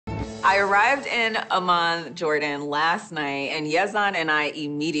I arrived in Amman, Jordan last night, and Yazan and I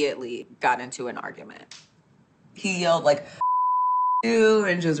immediately got into an argument. He yelled like, you,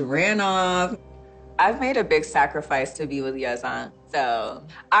 and just ran off. I've made a big sacrifice to be with Yazan, so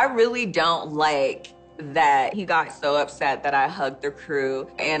I really don't like that he got so upset that I hugged the crew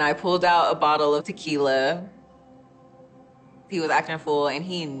and I pulled out a bottle of tequila. He was acting a fool, and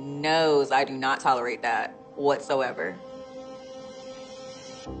he knows I do not tolerate that whatsoever.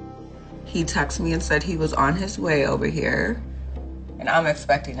 He texted me and said he was on his way over here, and I'm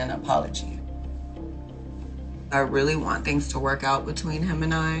expecting an apology. I really want things to work out between him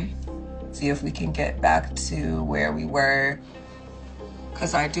and I. See if we can get back to where we were.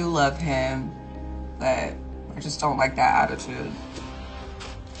 Because I do love him, but I just don't like that attitude.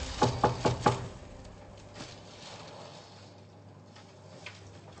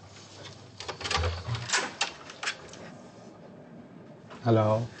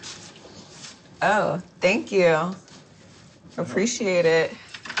 Hello. Oh, thank you. Appreciate it.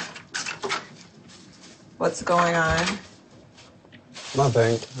 What's going on?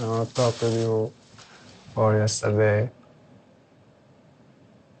 Nothing. I want to talk with you for yesterday.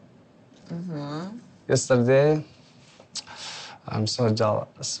 Yesterday, I'm so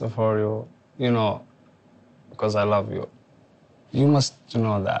jealous for you. You know, because I love you. You must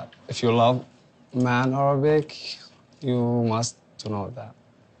know that. If you love man Arabic, you must know that.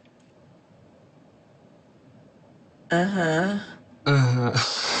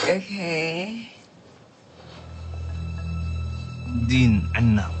 Okay. دين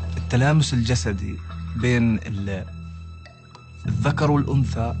عنا التلامس الجسدي بين الذكر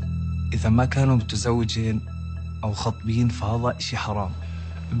والأنثى إذا ما كانوا متزوجين أو خطبين فهذا إشي حرام.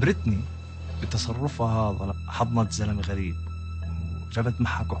 بريتني بتصرفها هذا حضنت زلمة غريب وجابت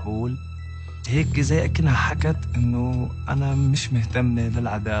معها كحول هيك زي أكنها حكت إنه أنا مش مهتمة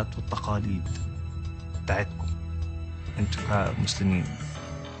للعادات والتقاليد بتاعتكم أنتوا كمسلمين.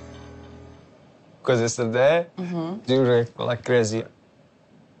 Because yesterday, you react like crazy.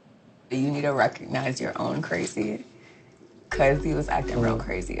 You need to recognize your own crazy, because he was acting real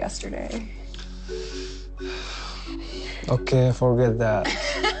crazy yesterday. Okay, forget that.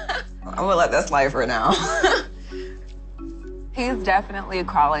 I'm gonna let that slide for now. He's definitely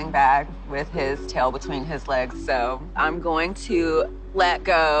crawling back with his tail between his legs, so I'm going to let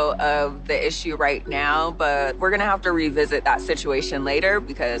go of the issue right now, but we're gonna have to revisit that situation later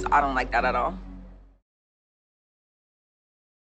because I don't like that at all.